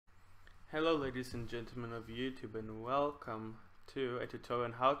Hello ladies and gentlemen of YouTube, and welcome to a tutorial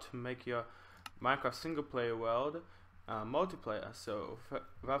on how to make your Minecraft single player world multiplayer. So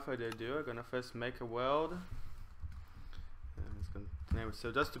without further ado, I'm gonna first make a world and it's gonna name it.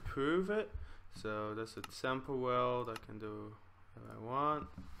 So just to prove it, so that's a sample world. I can do whatever I want.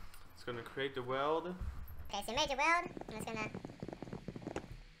 It's gonna create the world. Okay, so made the world. I'm just gonna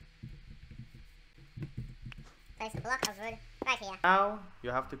place a block of wood right here. Now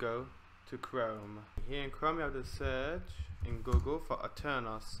you have to go to Chrome. Here in Chrome you have to search in Google for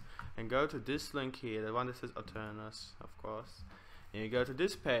Aternos and go to this link here, the one that says Aternos, of course. And you go to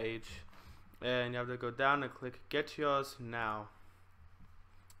this page and you have to go down and click Get Yours Now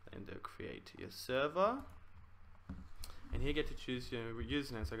and create your server. And here you get to choose your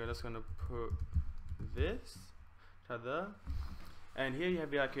username. So I'm just gonna put this, and here you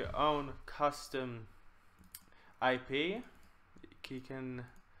have like your own custom IP. You can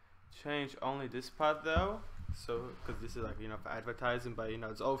change only this part though, so because this is like, you know, for advertising, but you know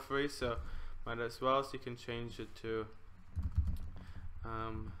it's all free, so might as well. So you can change it to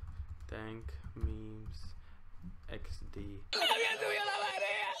dank memes XD.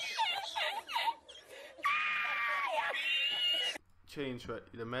 Change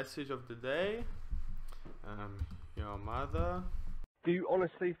the message of the day. Your mother. Do you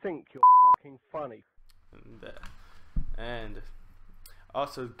honestly think you're fucking funny? And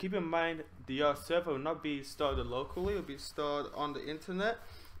also keep in mind your server will not be stored locally, it will be stored on the internet,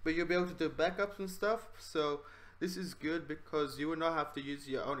 but you'll be able to do backups and stuff. So this is good because you will not have to use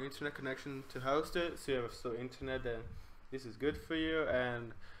your own internet connection to host it. So you have still internet, and this is good for you.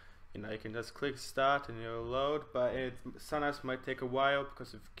 And you know, you can just click start and it'll load, but it sometimes might take a while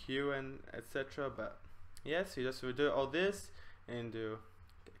because of queue and etc. But yes, you just will do all this and do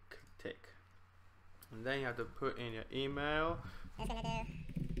tick, and then you have to put in your email. I'm just gonna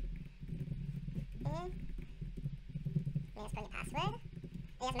do then just put in your password.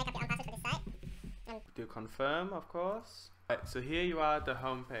 You have to make up your own password for this site. Do confirm, of course. Right, so here you are at the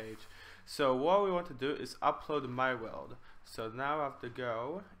home page. So what we want to do is upload my world. So now I have to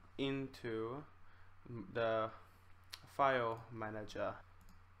go into the file manager.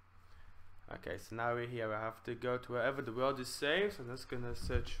 Okay, so now we're here. I have to go to wherever the world is saved. So I'm just gonna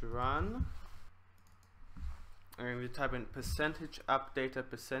search run. And we type in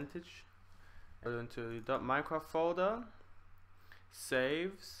 %updata%, go into the .minecraft folder,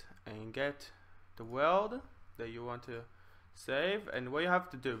 saves, and get the world that you want to save. And what you have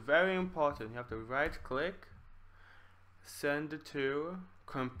to do, very important, you have to right click, send it to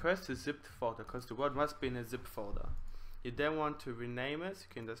compress the zipped folder, because the world must be in a zip folder. You then want to rename it, so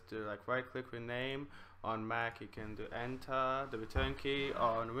you can just do like right click rename. On Mac you can do enter the return key,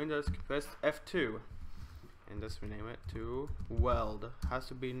 on Windows you can press F2 and just rename it to world. Has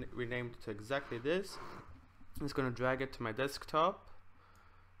to be renamed to exactly this. I'm just gonna drag it to my desktop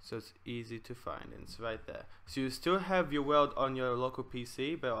so it's easy to find, and it's right there. So you still have your world on your local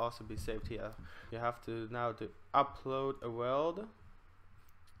PC, but it'll also be saved here. You have to now upload a world,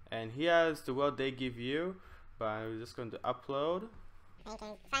 and here's the world they give you, but I'm just going to upload. And you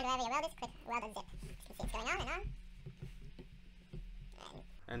can find wherever your world is, click world.zip. You can see it's going on and on.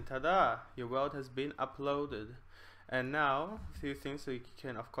 And tada, your world has been uploaded. And now a few things, so you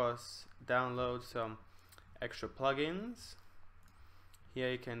can of course download some extra plugins. Here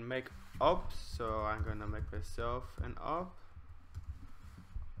you can make ops, so I'm gonna make myself an op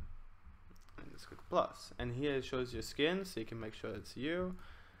and just click plus, and here it shows your skin, so you can make sure it's you.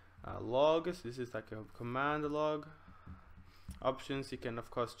 Logs, this is like a command log. Options, you can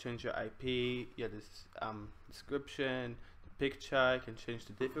of course change your IP, this description, picture, you can change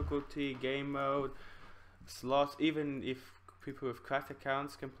the difficulty, game mode, slots, even if people with cracked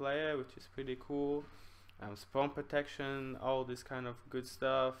accounts can play it, which is pretty cool. Spawn protection, all this kind of good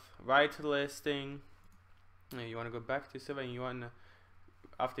stuff. Right listing, and you want to go back to server, and you want to,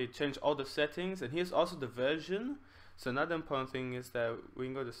 after you change all the settings, and here's also the version. So another important thing is that we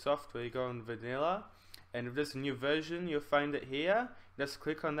can go to software, you go on vanilla, and if there's a new version you'll find it here. Just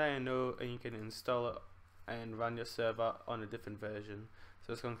click on that and you can install it and run your server on a different version.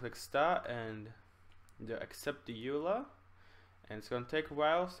 So it's going to click start and accept the EULA, and it's going to take a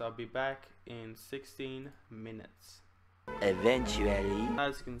while, so I'll be back in 16 minutes. Eventually,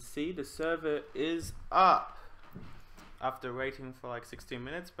 as you can see, the server is up after waiting for like 16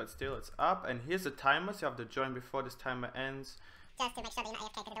 minutes, but still it's up. And here's the timer, so you have to join before this timer ends, just to make sure that you're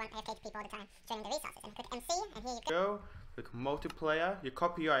not AFK, because I don't want AFK people all the time joining the resources. And click MC, and here you go. Click multiplayer, you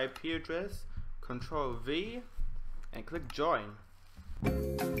copy your IP address, Control V, and click join.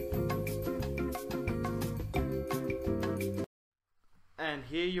 And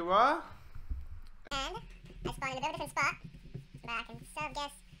here you are. spawn in a very different spot. But I can sort of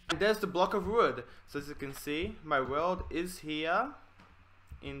guess. And there's the block of wood. So as you can see, my world is here.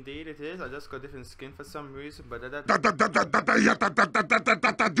 Indeed it is. I just got different skin for some reason, but that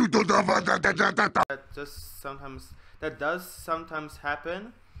does sometimes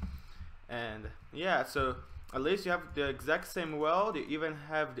happen. And yeah, so at least you have the exact same world. You even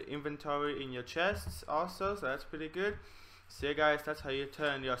have the inventory in your chests also, so that's pretty good. So yeah guys, that's how you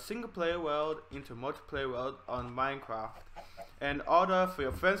turn your single player world into multiplayer world on Minecraft. And in order for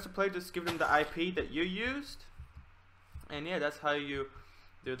your friends to play, just give them the IP that you used. And yeah, that's how you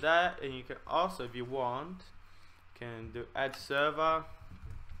do that. And you can also, if you want, can do add server,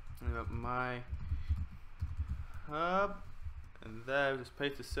 my hub, and there just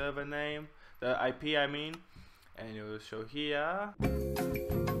paste the server name, the IP I mean, and it will show here. Eventually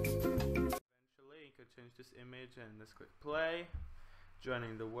you can change this image and let's click play,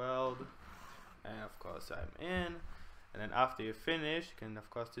 joining the world, and of course I'm in. And then after you finish, you can of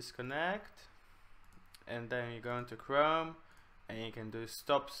course disconnect, and then you go into Chrome and you can do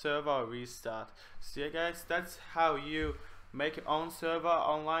stop server or restart. So yeah guys, that's how you make your own server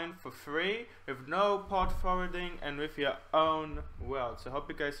online for free with no port forwarding and with your own world. So I hope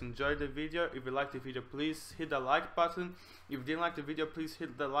you guys enjoyed the video. If you liked the video, please hit the like button. If you didn't like the video, please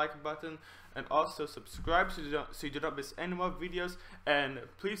hit the like button, and also subscribe so you do not miss any more videos. And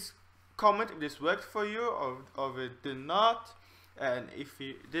please comment if this worked for you or if it did not, and if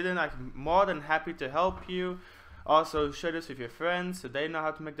you didn't, I'm more than happy to help you. Also share this with your friends so they know how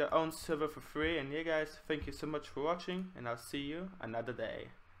to make their own server for free. And yeah guys, thank you so much for watching, and I'll see you another day.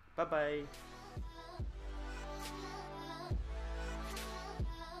 Bye bye.